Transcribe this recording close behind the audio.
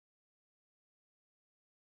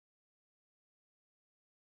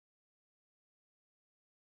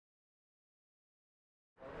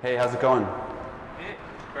Hey, how's it going?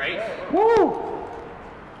 Great. Woo!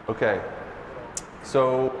 Okay.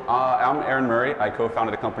 So I'm Aaron Murray. I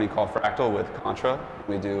co-founded a company called Fractal with Contra.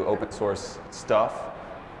 We do open source stuff.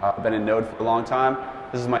 I've been in Node for a long time.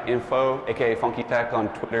 This is my info, aka Funky Tech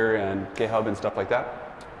on Twitter and GitHub and stuff like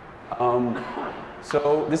that.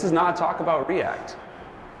 So this is not a talk about React.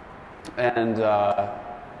 And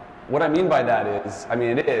what I mean by that is,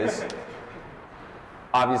 it is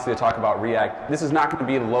obviously a talk about React. This is not going to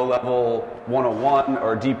be a low-level 101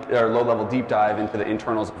 or low-level deep dive into the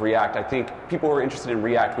internals of React. I think people who are interested in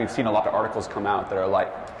React, we've seen a lot of articles come out that are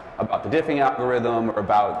like about the diffing algorithm or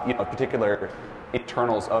about particular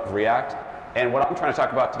internals of React. And what I'm trying to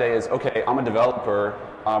talk about today is, okay, I'm a developer,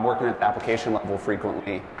 I'm working at the application level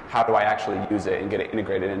frequently. How do I actually use it and get it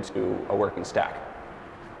integrated into a working stack?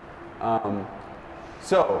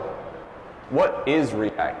 So, what is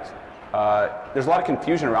React? There's a lot of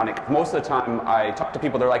confusion around it. Most of the time I talk to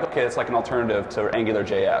people, they're like, okay, it's like an alternative to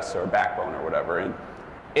Angular.js or Backbone or whatever. And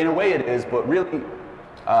in a way it is, but really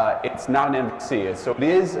it's not an MVC. So it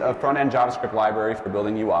is a front-end JavaScript library for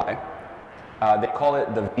building UI. They call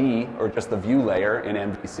it the V, or just the view layer in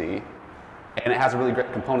MVC. And it has a really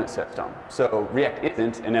great component system. So React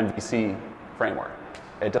isn't an MVC framework.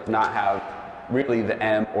 It does not have really the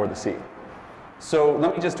M or the C. So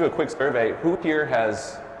let me just do a quick survey. Who here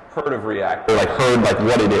has heard of React, or heard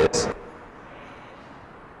what it is?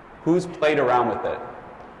 Who's played around with it?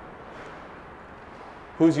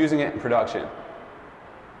 Who's using it in production?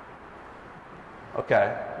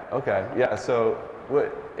 Okay, yeah, so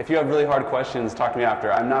if you have really hard questions, talk to me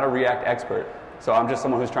after. I'm not a React expert, so I'm just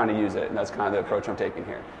someone who's trying to use it, and that's kind of the approach I'm taking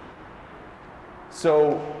here.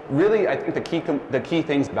 So really, I think the key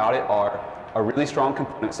things about it are a really strong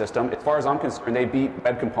component system. As far as I'm concerned, they beat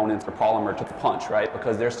web components or Polymer to the punch, right?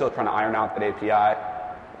 Because they're still trying to iron out that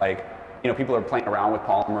API. People are playing around with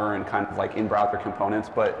Polymer and kind of in-browser components,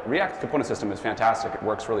 but React's component system is fantastic. It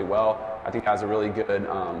works really well. I think it has a really good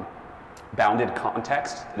bounded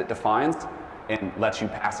context that it defines and lets you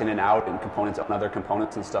pass in and out and components on other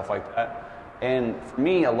components and stuff like that. And for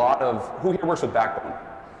me, a lot of, who here works with Backbone?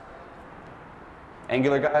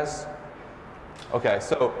 Angular guys? Okay,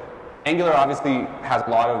 so Angular obviously has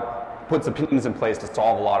puts opinions in place to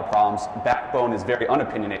solve a lot of problems. Backbone is very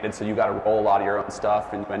unopinionated, so you got to roll a lot of your own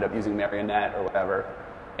stuff, and you end up using Marionette or whatever.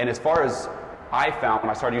 And as far as I found when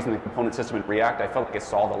I started using the component system in React, I felt like it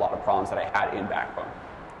solved a lot of problems that I had in Backbone.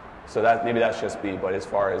 So maybe that's just me, but as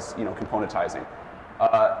far as componentizing,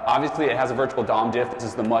 obviously it has a virtual DOM diff. This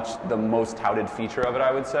is the most touted feature of it,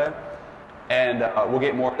 I would say. And we'll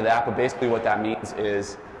get more into that, but basically what that means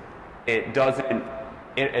is it doesn't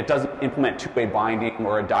implement two-way binding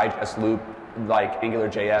or a digest loop like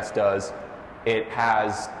Angular.js does. It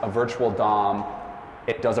has a virtual DOM.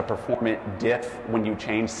 It does a performant diff when you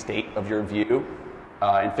change state of your view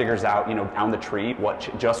and figures out, down the tree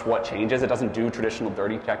just what changes. It doesn't do traditional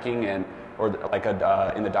dirty checking in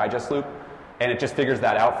the digest loop. And it just figures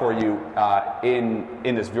that out for you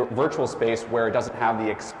in this virtual space where it doesn't have the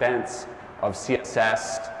expense of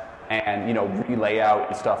CSS and relayout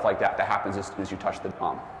and stuff like that happens as soon as you touch the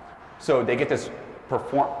DOM. So they get this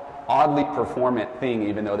oddly performant thing,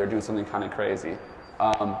 even though they're doing something kind of crazy.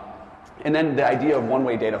 And then the idea of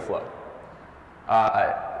one-way data flow.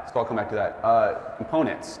 So I'll come back to that.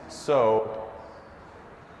 Components. So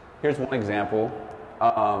here's one example.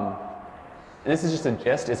 And this is just a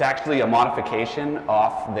gist. It's actually a modification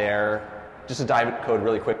off just to dive into code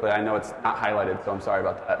really quickly. I know it's not highlighted, so I'm sorry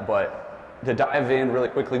about that. But to dive in really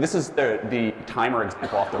quickly, this is the timer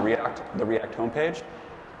example off the React homepage.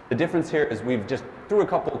 The difference here is we've just threw a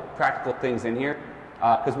couple practical things in here,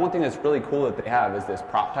 because one thing that's really cool that they have is this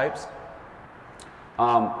prop types,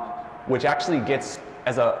 which actually gets,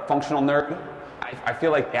 as a functional nerd, I feel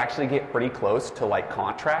like they actually get pretty close to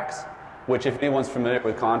contracts, which if anyone's familiar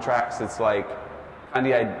with contracts, it's where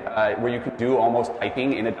you can do almost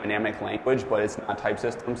typing in a dynamic language, but it's not a type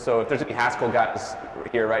system. So if there's any Haskell guys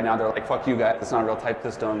here right now, they're like, fuck you guys, it's not a real type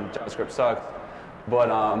system, JavaScript sucks. But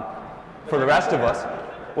for the rest of us,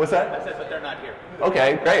 what's that? I said, but they're not here.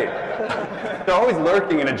 Okay, great. They're always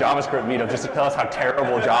lurking in a JavaScript meetup just to tell us how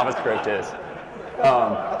terrible JavaScript is.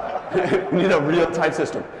 We need a real type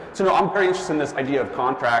system. So no, I'm very interested in this idea of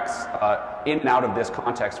contracts in and out of this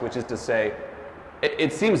context, which is to say,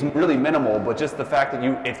 it seems really minimal, but just the fact that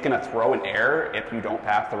it's going to throw an error if you don't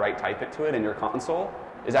pass the right type into it in your console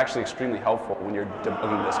is actually extremely helpful when you're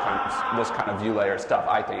debugging this kind of view layer stuff,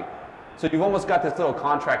 I think. So you've almost got this little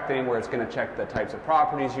contract thing where it's going to check the types of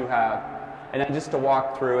properties you have. And then just to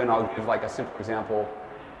walk through, and I'll give a simple example.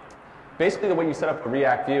 Basically, the way you set up a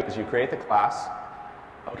React view is you create the class,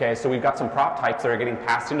 Okay, so we've got some prop types that are getting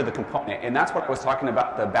passed into the component, and that's what I was talking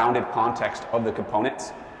about, the bounded context of the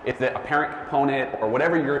components. It's that a parent component or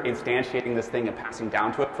whatever you're instantiating this thing and passing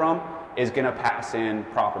down to it from is going to pass in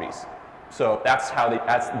properties. So that's how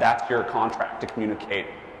that's your contract to communicate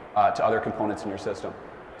to other components in your system.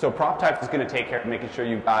 So prop types is going to take care of making sure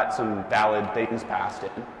you've got some valid things passed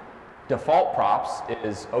in. Default props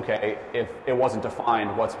is, okay, if it wasn't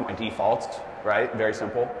defined, what's my defaults, right? Very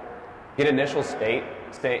simple. Get initial state,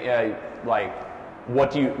 like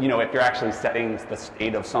what do you know, if you're actually setting the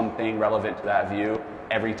state of something relevant to that view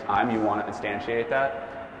every time you want to instantiate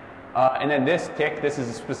that. And then this tick, this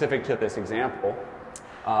is specific to this example.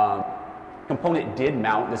 Component did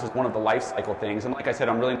mount, this is one of the lifecycle things, and like I said,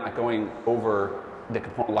 I'm really not going over the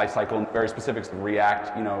component lifecycle and the very specifics of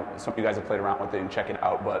React. You know, some of you guys have played around with it and check it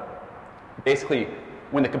out, but basically,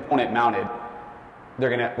 when the component mounted, we're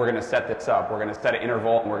gonna set this up. We're gonna set an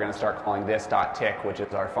interval, and we're gonna start calling this .tick, which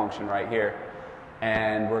is our function right here,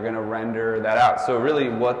 and we're gonna render that out. So really,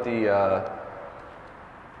 what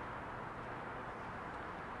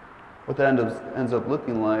that ends up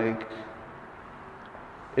looking like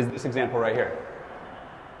is this example right here.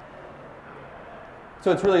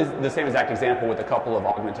 So it's really the same exact example with a couple of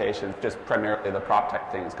augmentations, just primarily the prop type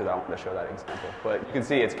things, because I wanted to show that example. But you can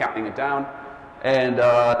see it's counting it down. And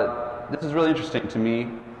this is really interesting to me,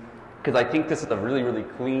 because I think this is a really, really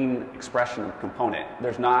clean expression of the component.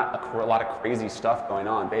 There's not a lot of crazy stuff going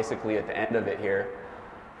on. Basically, at the end of it here,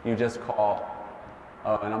 you just call,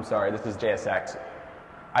 oh, and I'm sorry, this is JSX.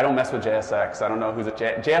 I don't mess with JSX. I don't know who's a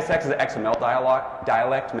JSX is an XML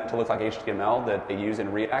dialect meant to look like HTML that they use in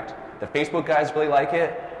React. The Facebook guys really like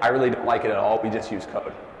it. I really don't like it at all. We just use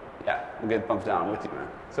code. Yeah, we'll get thumbs down with you, man.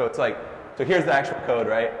 So it's like, so here's the actual code,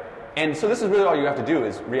 right? And so this is really all you have to do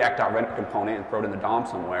is React.render component and throw it in the DOM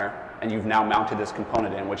somewhere, and you've now mounted this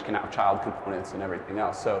component in, which can have child components and everything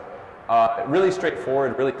else. So really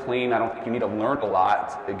straightforward, really clean. I don't think you need to learn a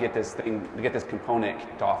lot to get this thing, to get this component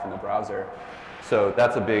kicked off in the browser. So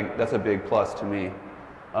that's a big plus to me.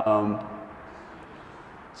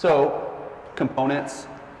 So components,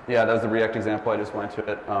 yeah, that was the React example. I just went to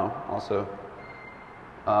it. Also,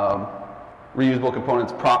 reusable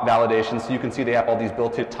components, prop validation. So you can see they have all these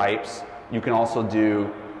built-in types. You can also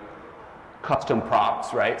do custom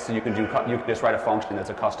props, right? So you can just write a function that's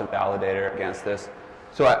a custom validator against this.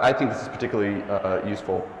 So I think this is particularly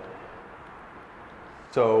useful.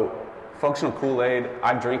 So functional Kool-Aid,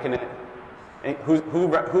 I'm drinking it.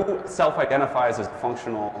 Who self-identifies as a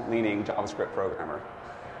functional-leaning JavaScript programmer?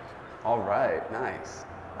 All right, nice,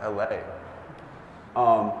 LA.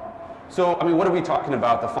 So, I mean, what are we talking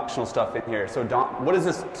about, the functional stuff in here? So, what is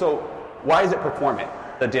this? So, why is it performant,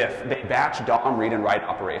 the diff? They batch DOM read and write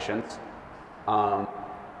operations.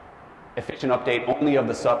 Efficient update only of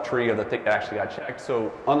the subtree of the thing that actually got checked.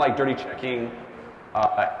 So, unlike dirty checking,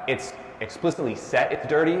 it's explicitly set it's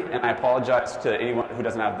dirty, and I apologize to anyone who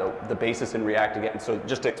doesn't have the basis in React again. So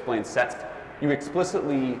just to explain sets, you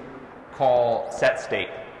explicitly call set state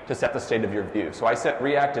to set the state of your view. So I said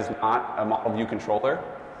React is not a model view controller,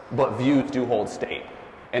 but views do hold state,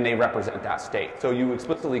 and they represent that state. So you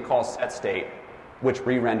explicitly call set state, which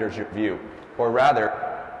re-renders your view. Or rather,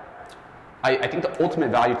 I think the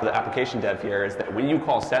ultimate value to the application dev here is that when you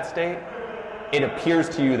call set state, it appears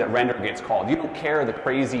to you that render gets called. You don't care the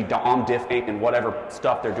crazy DOM diffing and whatever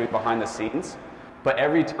stuff they're doing behind the scenes, but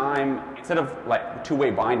every time, instead of like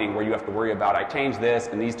two-way binding where you have to worry about, I changed this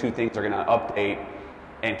and these two things are gonna update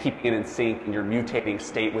and keeping it in sync and you're mutating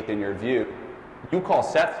state within your view, you call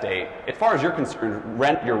set state. As far as you're concerned,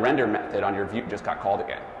 your render method on your view just got called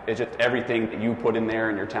again. It's just everything that you put in there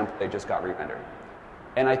in your template just got re-rendered.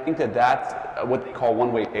 And I think that that's what they call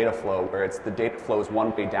one-way data flow, where it's the data flow is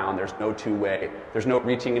one way down, there's no two-way. There's no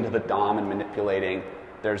reaching into the DOM and manipulating.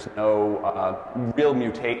 There's no real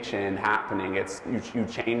mutation happening. It's you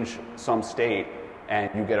change some state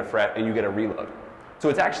and you get a reload. So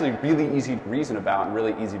it's actually really easy to reason about and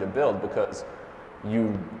really easy to build because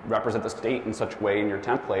you represent the state in such a way in your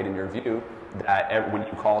template, in your view, that when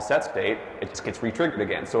you call set state, it just gets re-triggered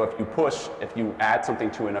again. So if you add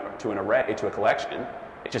something to an array, to a collection,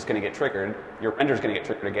 it's just going to get triggered. Your render is going to get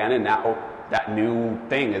triggered again, and now that new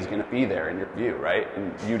thing is going to be there in your view, right?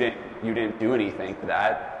 And you didn't do anything to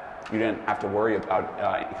that. You didn't have to worry about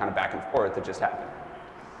any kind of back and forth. It just happened.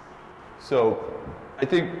 So I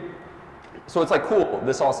think, so it's like, cool,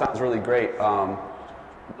 this all sounds really great.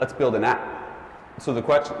 Let's build an app. So the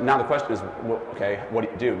question is, well, okay, what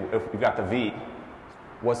do you do? If we've got the V,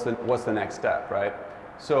 what's the next step, right?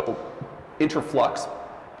 So enter Flux.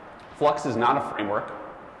 Flux is not a framework.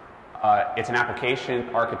 It's an application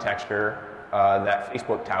architecture that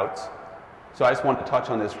Facebook touts. So I just wanted to touch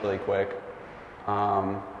on this really quick.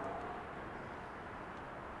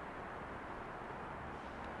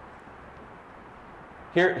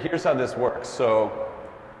 Here's how this works. So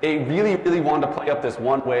they really, really wanted to play up this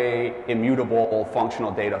one-way, immutable,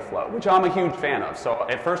 functional data flow, which I'm a huge fan of. So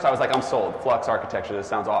at first I was like, I'm sold. Flux architecture, this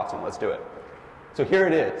sounds awesome. Let's do it. So here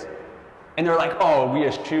it is. And they're like, oh, we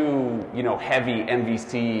eschew, heavy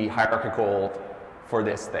MVC hierarchical for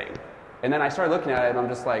this thing. And then I started looking at it, and I'm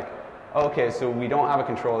just like, oh, okay, so we don't have a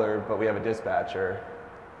controller, but we have a dispatcher.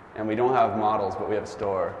 And we don't have models, but we have a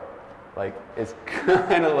store. Like, it's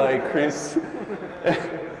kind of like, Chris,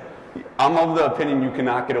 I'm of the opinion you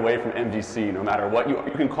cannot get away from MVC no matter what. You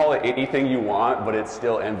can call it anything you want, but it's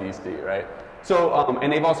still MVC, right? So,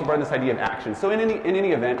 and they've also brought this idea of action. So in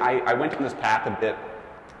any event, I went down this path a bit,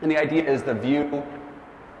 and the idea is the view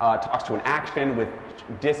talks to an action, which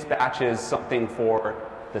dispatches something for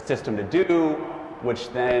the system to do,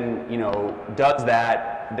 which then, does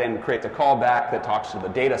that, then creates a callback that talks to the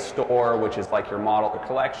data store, which is like your model or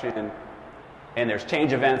collection, and there's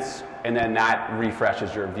change events, and then that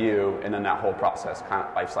refreshes your view, and then that whole process kind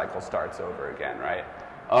of life cycle starts over again, right?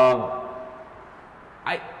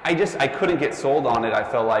 I couldn't get sold on it. I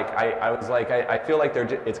felt like I was like, I feel like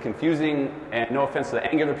it's confusing, and no offense to the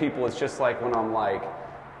Angular people, it's just like when I'm like,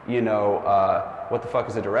 what the fuck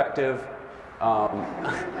is a directive?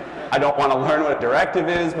 I don't want to learn what a directive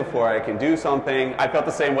is before I can do something. I felt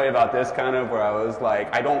the same way about this kind of, where I was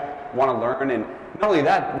like, I don't want to learn. And not only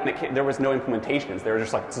that, there was no implementations. They were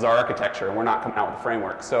just like, this is our architecture, and we're not coming out with a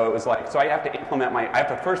framework. So it was like, so I have to I have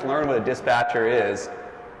to first learn what a dispatcher is,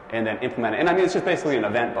 and then implement it. And I mean, it's just basically an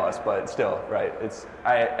event bus, but still, right?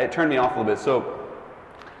 It turned me off a little bit. So,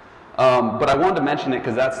 but I wanted to mention it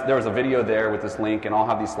because there was a video there with this link, and I'll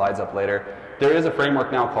have these slides up later. There is a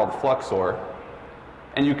framework now called Fluxor.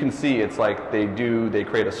 And you can see it's like they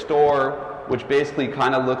create a store, which basically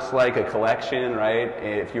kind of looks like a collection, right?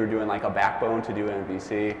 If you were doing like a backbone to do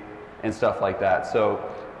MVC and stuff like that. So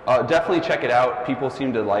definitely check it out. People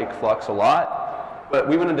seem to like Flux a lot, but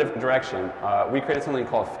we went in a different direction. We created something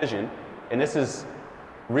called Fission, and this is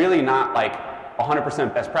really not like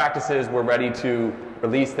 100% best practices. We're ready to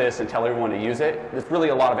release this and tell everyone to use it. There's really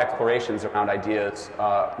a lot of explorations around ideas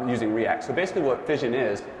using React. So basically what Fission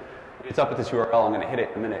is, it's up with this URL, I'm going to hit it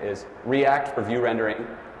in a minute, is React for view rendering,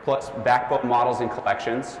 plus backbone models and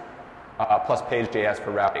collections, plus page.js for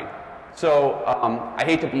routing. So I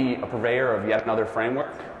hate to be a purveyor of yet another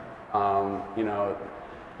framework, but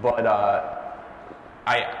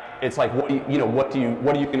it's like, what are you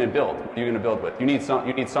going to build? What are you going to build with? You need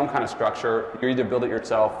some kind of structure. You either build it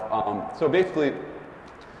yourself. So basically,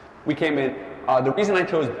 we came in. The reason I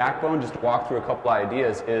chose Backbone, just to walk through a couple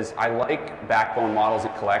ideas, is I like Backbone models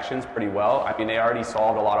and collections pretty well. I mean, they already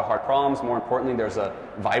solved a lot of hard problems. More importantly, there's a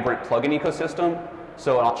vibrant plugin ecosystem.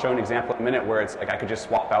 So I'll show an example in a minute where it's like I could just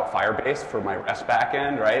swap out Firebase for my REST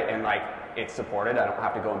backend, right? And like it's supported. I don't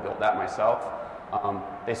have to go and build that myself.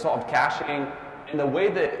 They solved caching. And the way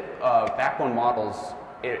that Backbone models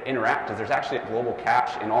interact is there's actually a global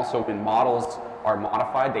cache, and also when models are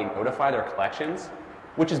modified, they notify their collections,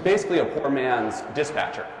 which is basically a poor man's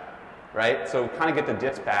dispatcher, right? So kind of get the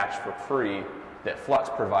dispatch for free that Flux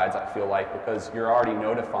provides, I feel like, because you're already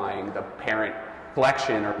notifying the parent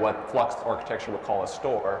collection, or what Flux architecture would call a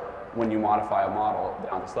store, when you modify a model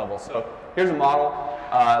down this level. So here's a model.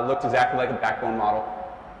 Looks exactly like a Backbone model.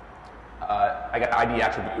 I got ID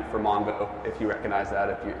attribute for Mongo, if you recognize that,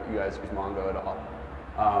 if you guys use Mongo at all,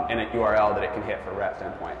 and a URL that it can hit for REST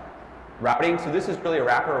endpoint. Routing, so this is really a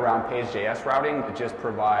wrapper around page.js routing that just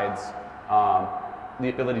provides the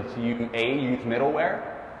ability to use middleware.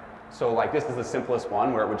 So like this is the simplest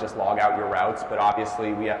one, where it would just log out your routes, but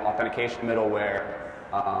obviously we have authentication middleware,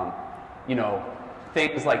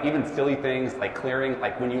 things like, even silly things like clearing,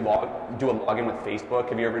 like when you do a login with Facebook,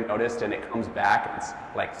 have you ever noticed, and it comes back, it's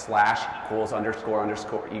like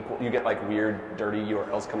 /equals__equal, you get like weird dirty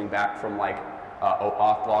URLs coming back from like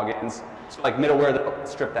OAuth logins. So like middleware that will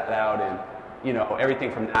strip that out, and everything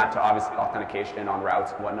from that to obviously authentication on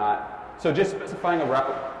routes and whatnot. So just specifying a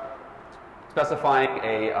route, specifying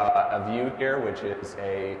a view here, which is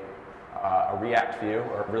a React view,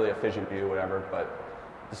 or really a Fission view, whatever,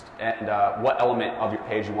 and what element of your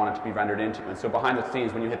page you want it to be rendered into. And so behind the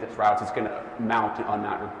scenes, when you hit this routes, it's going to mount and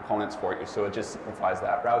unmount your components for you. So it just simplifies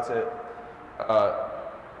that. Routes it.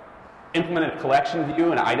 Implemented a collection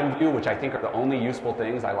view and an item view, which I think are the only useful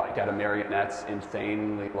things I like out of Marionette's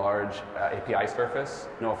insanely large API surface.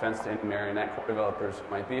 No offense to any Marionette core developers who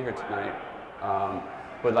might be here tonight.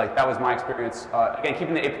 But like that was my experience. Again,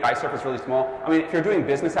 keeping the API surface really small. I mean, if you're doing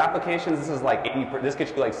business applications, this is like this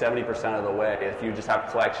gets you like 70% of the way. If you just have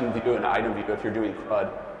a collection view and an item view, if you're doing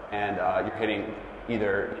CRUD and you're hitting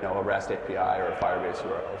either a REST API or a Firebase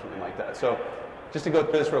URL or something like that. So just to go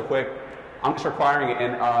through this real quick, I'm just requiring it,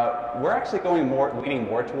 and we're actually leaning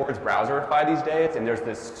more towards browserify these days. And there's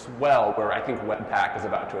this swell where I think Webpack is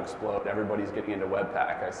about to explode. Everybody's getting into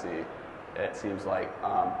Webpack. I see. It seems like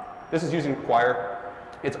this is using require.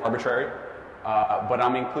 It's arbitrary, but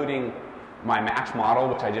I'm including my match model,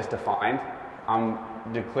 which I just defined. I'm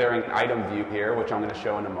declaring an item view here, which I'm going to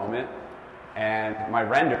show in a moment. And my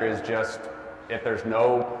render is just, if there's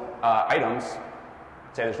no items,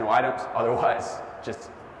 say there's no items, otherwise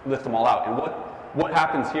just list them all out. And what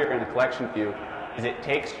happens here in the collection view is it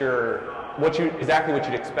takes exactly what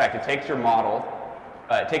you'd expect. It takes your model,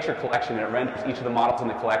 it takes your collection, and it renders each of the models in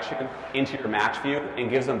the collection into your match view and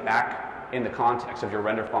gives them back in the context of your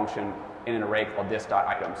render function in an array called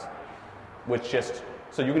this.items, which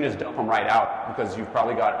so you can just dump them right out because you've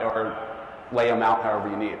probably got, or lay them out however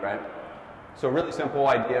you need, right? So really simple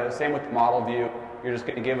idea. Same with the model view. You're just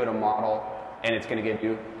going to give it a model, and it's going to give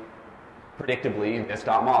you, predictably,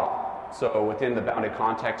 this.model. So within the bounded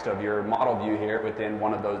context of your model view here, within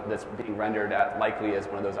one of those that's being rendered at likely as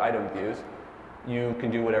one of those item views, you can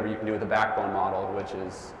do whatever you can do with the backbone model, which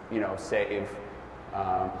is, save,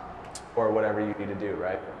 or whatever you need to do,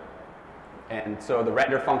 right? And so the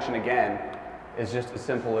render function, again, is just as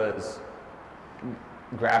simple as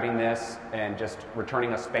grabbing this and just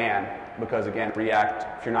returning a span, because again,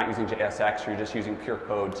 React, if you're not using JSX, you're just using pure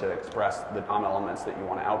code to express the DOM elements that you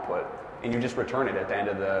want to output, and you just return it at the end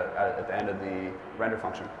of the render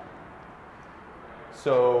function.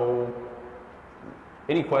 So,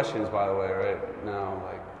 any questions, by the way, right now,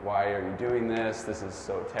 like, why are you doing this? This is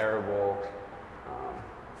so terrible.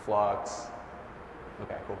 Flux.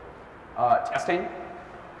 Okay, cool. Testing.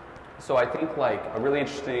 So I think like a really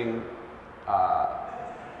interesting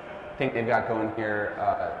thing they've got going here,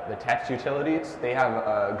 the text utilities. They have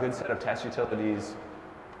a good set of text utilities.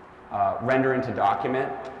 Render into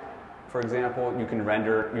document, for example. You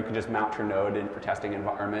can just mount your node in your testing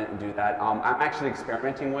environment and do that. I'm actually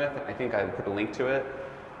experimenting with, and I think I put a link to it,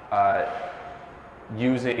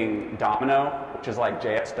 using Domino, which is like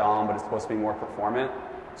JS DOM, but it's supposed to be more performant,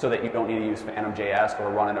 so that you don't need to use Phantom.js or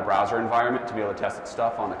run in a browser environment to be able to test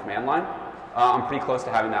stuff on the command line. I'm pretty close to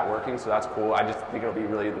having that working, so that's cool. I just think it'll be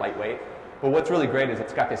really lightweight. But what's really great is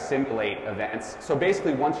it's got this simulate events. So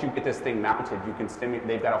basically, once you get this thing mounted, you can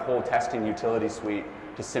they've got a whole testing utility suite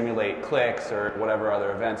to simulate clicks or whatever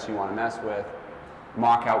other events you want to mess with,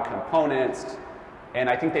 mock out components. And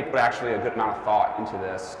I think they put actually a good amount of thought into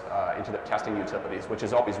this, into their testing utilities, which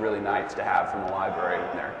is always really nice to have from the library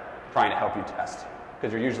when they're trying to help you test.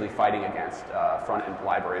 Because you're usually fighting against front-end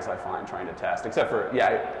libraries, I find, trying to test. Except for,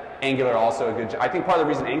 yeah, Angular also a good. I think part of the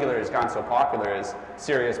reason Angular has gotten so popular is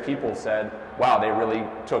serious people said, wow, they really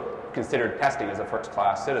considered testing as a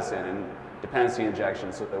first-class citizen and dependency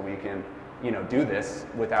injection so that we can, do this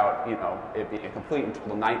without, it being a complete and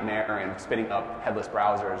total nightmare and spinning up headless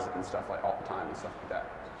browsers and stuff like all the time and stuff like that.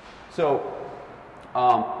 So,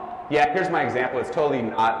 yeah, here's my example. It's totally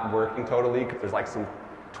not working totally because there's like some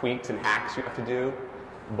tweaks and hacks you have to do,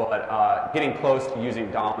 but getting close to using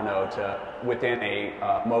Domino within a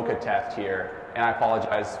Mocha test here, and I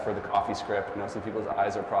apologize for the CoffeeScript. I know some people's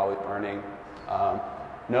eyes are probably burning.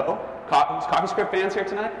 No? CoffeeScript fans here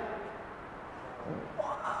tonight?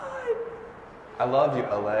 What? I love you,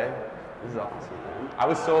 LA. This is awesome, man. I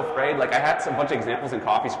was so afraid. Like, I had a bunch of examples in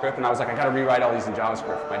CoffeeScript, and I was like, I gotta rewrite all these in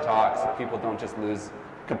JavaScript for my talks so people don't just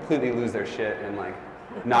completely lose their shit and like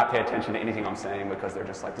not pay attention to anything I'm saying because they're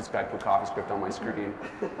just like, this guy put CoffeeScript on my screen.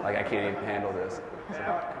 Like, I can't even handle this.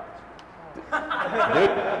 Dude,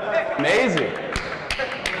 amazing.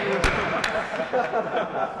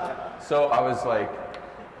 So I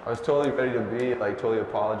was totally ready to be like totally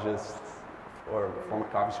apologist for former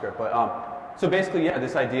CoffeeScript. But so basically, yeah,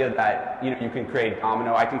 this idea that you can create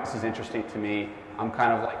Domino, I think this is interesting to me. I'm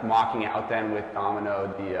kind of like mocking out then with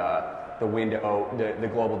Domino the window, the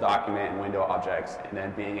global document and window objects, and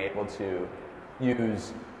then being able to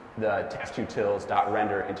use the test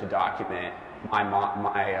utils.render into document my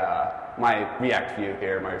React view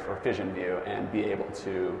here, my Fission view, and be able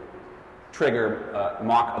to trigger,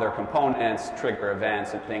 mock other components, trigger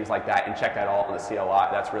events and things like that, and check that all in the CLI.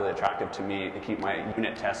 That's really attractive to me to keep my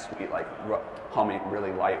unit test suite like humming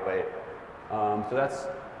really lightweight. So that's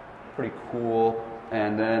pretty cool.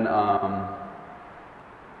 And then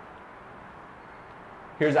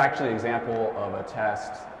here's actually an example of a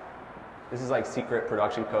test. This is like secret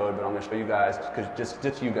production code, but I'm going to show you guys, because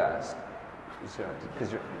just you guys.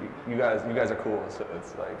 Because you guys are cool, so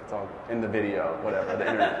it's like it's all in the video, whatever, the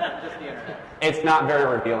internet. Just the internet. It's not very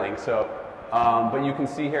revealing, so but you can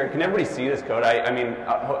see here. Can everybody see this code? I mean,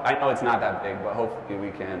 I know it's not that big, but hopefully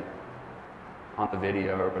we can on the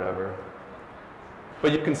video or whatever.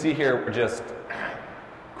 But you can see here we're just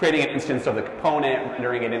creating an instance of the component,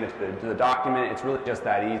 rendering it into the document. It's really just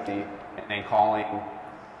that easy, and then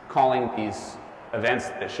calling these events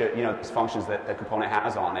that should, these functions that the component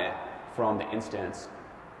has on it from the instance,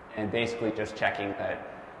 and basically just checking that,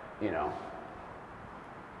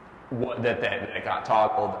 that it got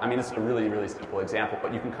toggled. I mean, this is a really, really simple example,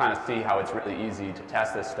 but you can kind of see how it's really easy to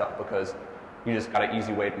test this stuff because you just got an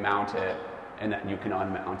easy way to mount it, and then you can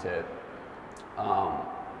unmount it.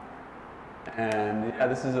 And yeah,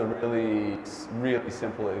 this is a really, really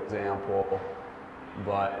simple example,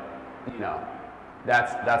 but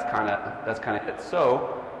that's kind of it.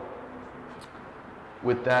 So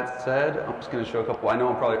with that said, I'm just going to show a couple. I know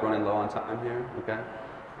I'm probably running low on time here. Okay.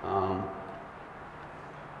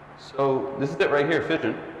 So this is it right here,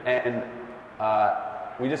 Fission, and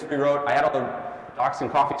we just rewrote. I had all the docs in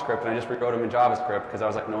CoffeeScript, and I just rewrote them in JavaScript because I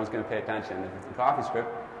was like, no one's going to pay attention if it's in CoffeeScript.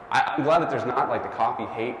 I'm glad that there's not like the coffee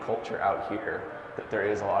hate culture out here that there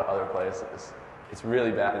is a lot of other places. It's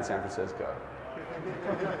really bad in San Francisco.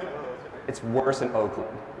 It's worse in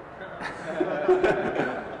Oakland.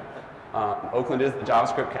 Oakland is the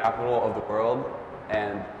JavaScript capital of the world,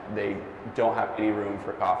 and they don't have any room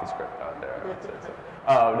for CoffeeScript out there.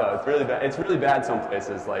 Oh no, it's really bad. It's really bad some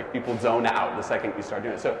places. Like people zone out the second you start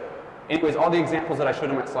doing it. So, anyways, all the examples that I showed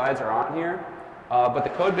in my slides are on here, but the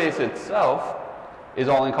code base itself is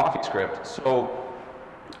all in CoffeeScript. So,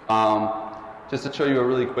 just to show you a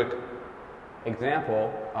really quick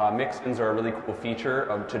example, mix-ins are a really cool feature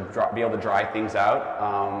to be able to dry things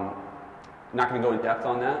out. Not going to go in depth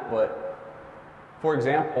on that, but for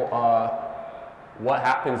example, what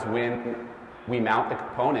happens when we mount the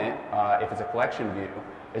component, if it's a collection view,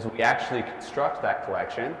 is we actually construct that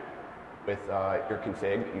collection with your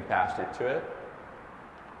config that you passed into it,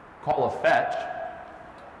 call a fetch,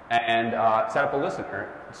 and set up a listener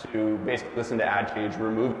to basically listen to add, change,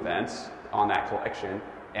 remove events on that collection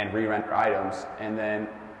and re-render items. And then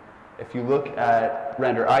if you look at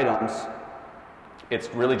render items, it's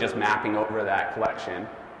really just mapping over that collection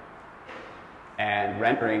and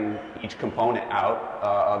rendering each component out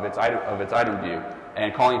of its item view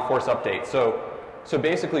and calling force update. So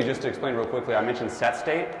basically, just to explain real quickly, I mentioned set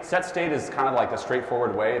state. Set state is kind of like the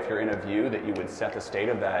straightforward way if you're in a view that you would set the state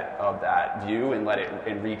of that view and let it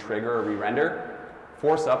re-trigger or re-render.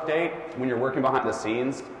 Force update, when you're working behind the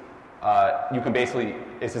scenes, you can basically,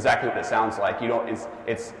 it's exactly what it sounds like.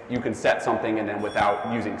 You can set something and then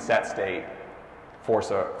without using set state,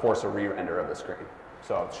 force a re-render of the screen.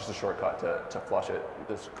 So it's just a shortcut to flush it.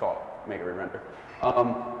 Just make it re-render.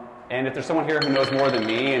 And if there's someone here who knows more than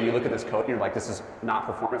me and you look at this code and you're like, this is not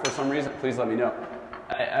performant for some reason, please let me know.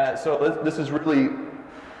 So this is really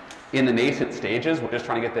in the nascent stages. We're just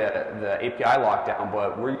trying to get the API locked down,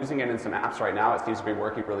 but we're using it in some apps right now. It seems to be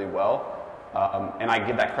working really well. And I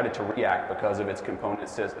give that credit to React because of its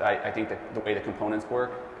components. I think that the way the components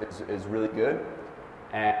work is really good.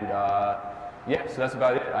 And yeah, so that's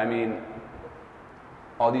about it. I mean,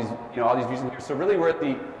 all these views in here. So really we're at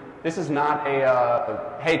this is not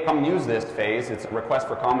a, hey, come use this phase. It's a request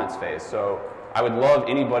for comments phase. So I would love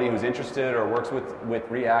anybody who's interested or works with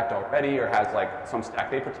React already or has like some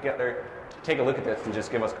stack they put together to take a look at this and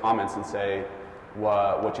just give us comments and say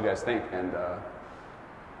what you guys think, and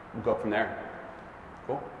we'll go from there.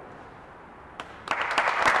 Cool.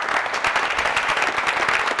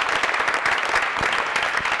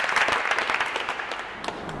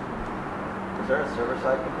 Is there a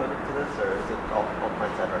server-side component to this, or is it all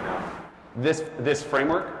client-side right now? This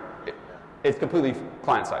framework, it's completely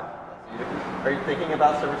client-side. Are you thinking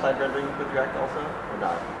about server-side rendering with React also, or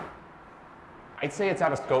not? I'd say it's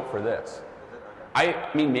out of scope for this. Is it? Okay.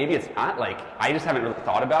 I mean, maybe it's not. Like, I just haven't really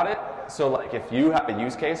thought about it. So, like, if you have a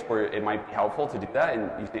use case where it might be helpful to do that, and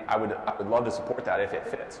you think I would love to support that if it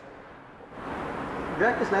fits.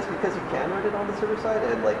 React is nice because you can run it on the server side,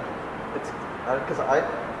 and like, it's because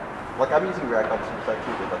I'm using React on the server side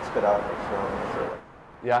too, but like spit out so like.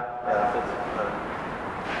 Yeah. Yeah,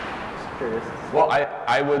 it's just curious. Well,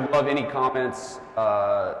 I would love any comments,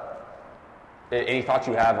 any thoughts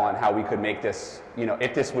you have on how we could make this,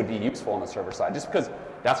 if this would be useful on the server side. Just because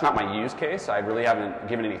that's not my use case, I really haven't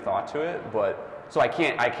given any thought to it. But so I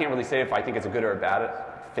can't really say if I think it's a good or a bad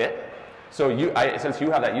fit. So since you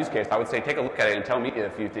have that use case, I would say take a look at it and tell me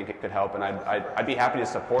if you think it could help, and I'd be happy to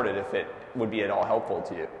support it if it would be at all helpful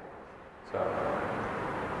to you. So.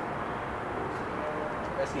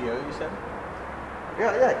 SEO, you said?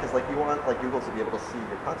 Yeah, because like you want like Google to be able to see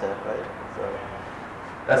your content, right? So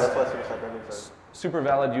that's why server-side renders are super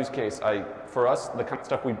valid use case. For us, the kind of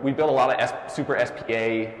stuff we build a lot of super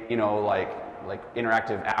SPA, like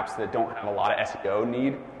interactive apps that don't have a lot of SEO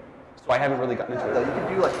need. So I haven't really gotten into it. You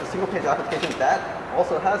can do like the single page application that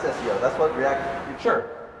also has SEO. That's what React. Sure.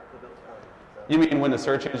 You mean when the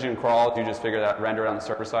search engine crawls, you just figure that render it on the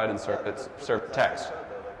server side and serve it text.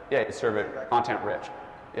 Yeah, you serve it content rich.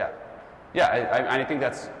 Yeah. Yeah, I think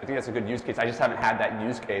that's a good use case. I just haven't had that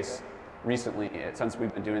use case recently since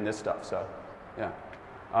we've been doing this stuff. So, yeah.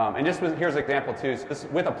 And just here's an example too. So this,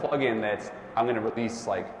 with a plugin that I'm going to release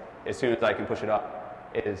like as soon as I can push it up,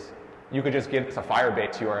 is you could just give this a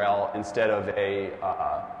Firebase URL instead of a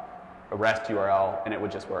REST URL, and it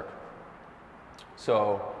would just work.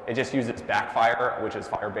 So it just uses Backfire, which is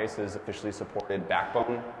Firebase's officially supported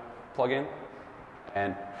Backbone plugin.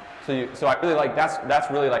 And so I really like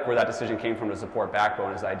that's really like where that decision came from to support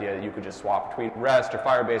Backbone, is the idea that you could just swap between REST or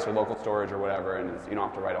Firebase or local storage or whatever, and you don't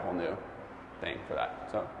have to write a whole new thing for that.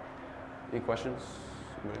 So, any questions?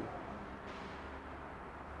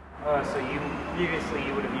 So previously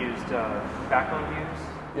you would have used Backbone views?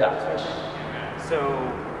 Yeah. So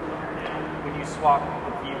when you swap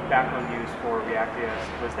the Backbone views for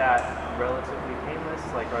React.js, was that relatively painless?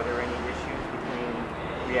 Like, are there any issues between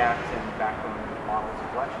React and Backbone models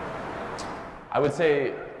of collection? I would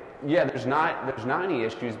say, yeah, there's not any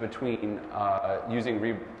issues between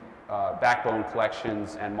using Backbone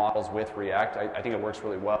collections and models with React. I think it works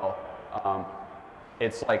really well.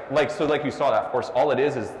 It's like you saw that force. All it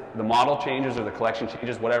is the model changes or the collection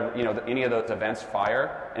changes, whatever, any of those events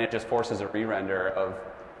fire, and it just forces a re-render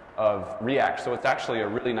of React. So it's actually a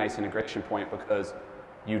really nice integration point, because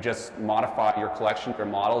you just modify your collection, your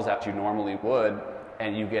models as you normally would,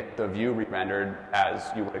 and you get the view re-rendered as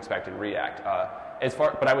you would expect in React.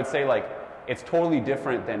 But I would say like it's totally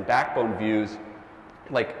different than Backbone views.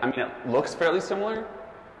 Like, I mean, it looks fairly similar,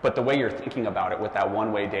 but the way you're thinking about it with that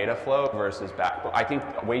one-way data flow versus Backbone, I think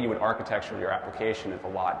the way you would architecture your application is a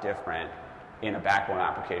lot different in a Backbone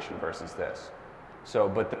application versus this. So,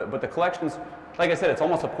 but the collections, like I said, it's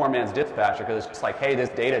almost a poor man's dispatcher, because it's just like, hey, this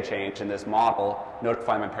data changed in this model,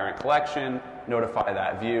 notify my parent collection, notify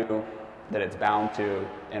that view that it's bound to,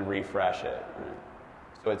 and refresh it.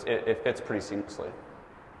 So it fits pretty seamlessly.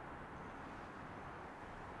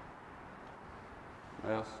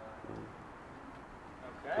 What else?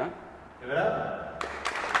 Okay. Give it up.